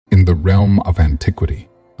the realm of antiquity,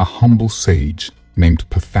 a humble sage named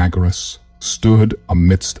Pythagoras stood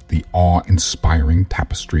amidst the awe-inspiring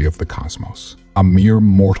tapestry of the cosmos, a mere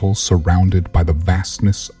mortal surrounded by the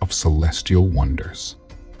vastness of celestial wonders.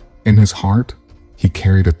 In his heart, he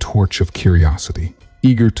carried a torch of curiosity,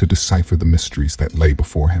 eager to decipher the mysteries that lay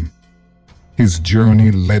before him. His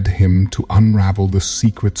journey led him to unravel the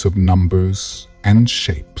secrets of numbers and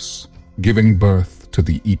shapes, giving birth to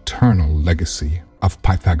the eternal legacy of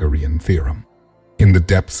Pythagorean theorem. In the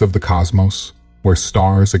depths of the cosmos, where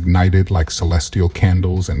stars ignited like celestial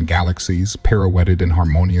candles and galaxies pirouetted in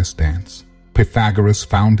harmonious dance, Pythagoras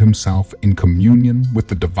found himself in communion with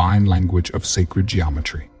the divine language of sacred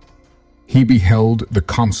geometry. He beheld the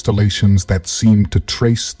constellations that seemed to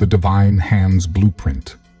trace the divine hand's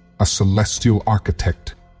blueprint, a celestial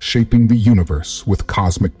architect shaping the universe with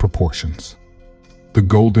cosmic proportions. The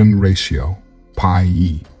golden ratio,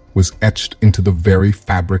 pi-e, was etched into the very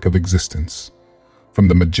fabric of existence, from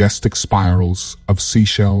the majestic spirals of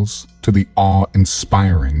seashells to the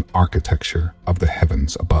awe-inspiring architecture of the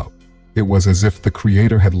heavens above. It was as if the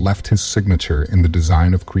Creator had left his signature in the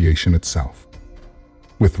design of creation itself.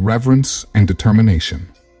 With reverence and determination,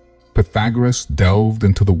 Pythagoras delved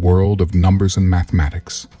into the world of numbers and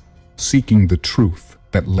mathematics, seeking the truth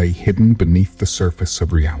that lay hidden beneath the surface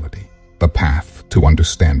of reality. The path to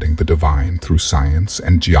understanding the divine through science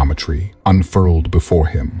and geometry unfurled before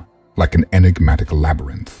him like an enigmatic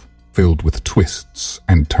labyrinth, filled with twists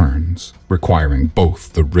and turns, requiring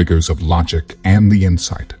both the rigors of logic and the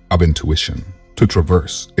insight of intuition to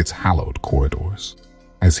traverse its hallowed corridors.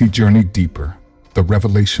 As he journeyed deeper, the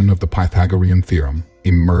revelation of the Pythagorean theorem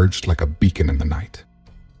emerged like a beacon in the night.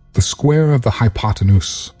 The square of the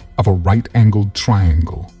hypotenuse of a right-angled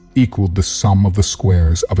triangle equaled the sum of the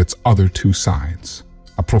squares of its other two sides,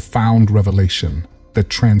 a profound revelation that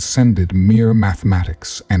transcended mere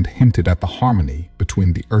mathematics and hinted at the harmony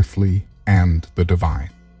between the earthly and the divine.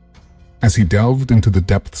 As he delved into the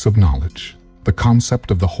depths of knowledge, the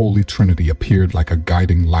concept of the Holy Trinity appeared like a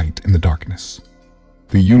guiding light in the darkness.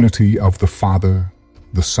 The unity of the Father,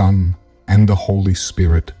 the Son, and the Holy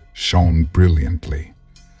Spirit shone brilliantly,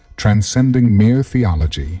 transcending mere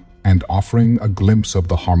theology and offering a glimpse of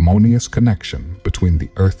the harmonious connection between the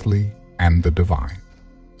earthly and the divine.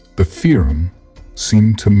 The theorem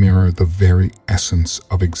seemed to mirror the very essence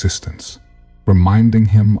of existence, reminding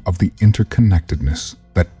him of the interconnectedness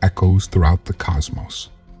that echoes throughout the cosmos,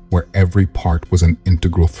 where every part was an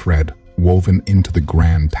integral thread woven into the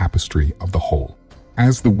grand tapestry of the whole.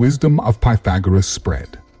 As the wisdom of Pythagoras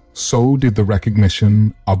spread, so did the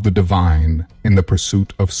recognition of the divine in the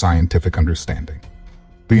pursuit of scientific understanding.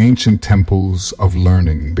 The ancient temples of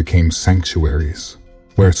learning became sanctuaries,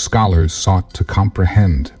 where scholars sought to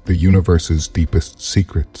comprehend the universe's deepest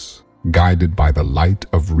secrets, guided by the light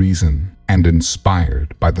of reason and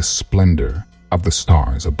inspired by the splendor of the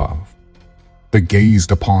stars above. They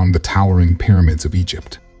gazed upon the towering pyramids of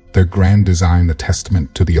Egypt, their grand design a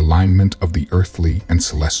testament to the alignment of the earthly and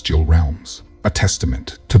celestial realms, a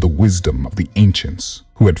testament to the wisdom of the ancients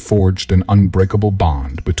who had forged an unbreakable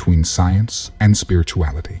bond between science and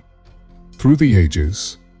spirituality. Through the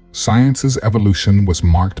ages, science's evolution was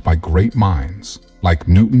marked by great minds like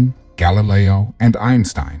Newton, Galileo, and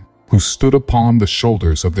Einstein, who stood upon the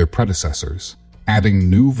shoulders of their predecessors, adding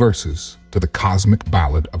new verses to the cosmic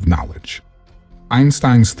ballad of knowledge.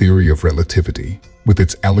 Einstein's theory of relativity, with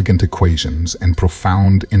its elegant equations and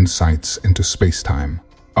profound insights into space-time,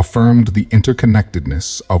 affirmed the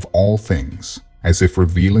interconnectedness of all things, as if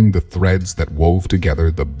revealing the threads that wove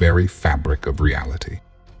together the very fabric of reality.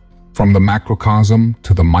 From the macrocosm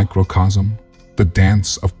to the microcosm, the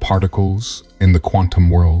dance of particles in the quantum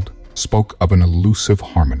world spoke of an elusive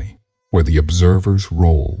harmony, where the observer's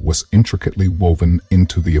role was intricately woven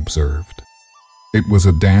into the observed. It was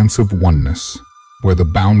a dance of oneness, where the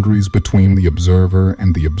boundaries between the observer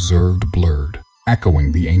and the observed blurred,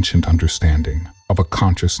 echoing the ancient understanding of a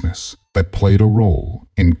consciousness that played a role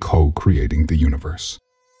in co-creating the universe.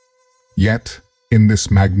 Yet, in this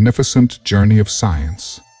magnificent journey of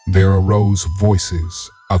science, there arose voices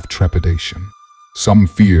of trepidation. Some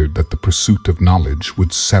feared that the pursuit of knowledge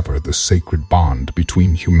would sever the sacred bond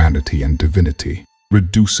between humanity and divinity,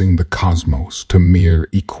 reducing the cosmos to mere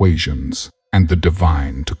equations and the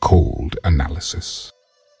divine to cold analysis.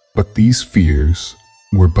 But these fears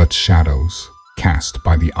were but shadows cast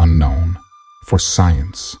by the unknown, for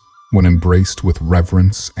science, when embraced with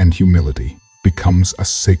reverence and humility, becomes a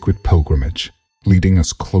sacred pilgrimage, leading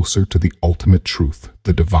us closer to the ultimate truth,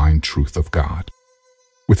 the divine truth of God.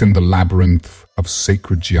 Within the labyrinth of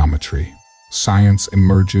sacred geometry, science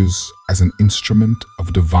emerges as an instrument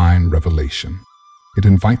of divine revelation, It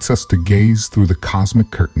invites us to gaze through the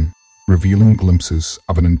cosmic curtain, revealing glimpses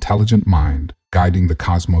of an intelligent mind guiding the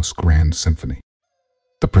cosmos' grand symphony.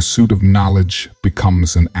 The pursuit of knowledge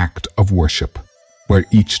becomes an act of worship, where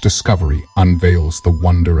each discovery unveils the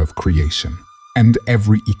wonder of creation, and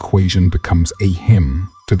every equation becomes a hymn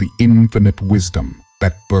to the infinite wisdom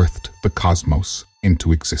that birthed the cosmos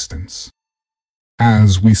into existence.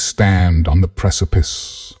 As we stand on the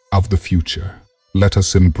precipice of the future, let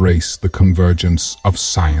us embrace the convergence of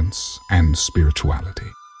science and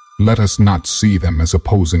spirituality. Let us not see them as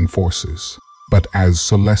opposing forces, but as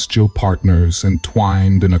celestial partners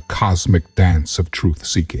entwined in a cosmic dance of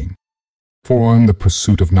truth-seeking. For in the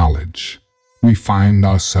pursuit of knowledge, we find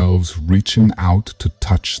ourselves reaching out to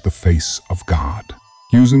touch the face of God,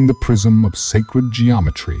 using the prism of sacred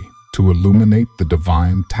geometry to illuminate the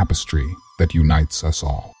divine tapestry that unites us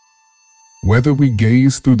all. Whether we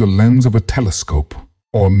gaze through the lens of a telescope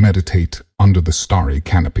or meditate under the starry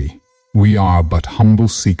canopy, we are but humble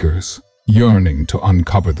seekers, yearning to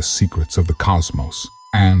uncover the secrets of the cosmos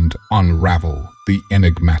and unravel the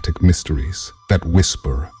enigmatic mysteries that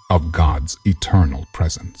whisper of God's eternal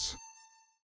presence.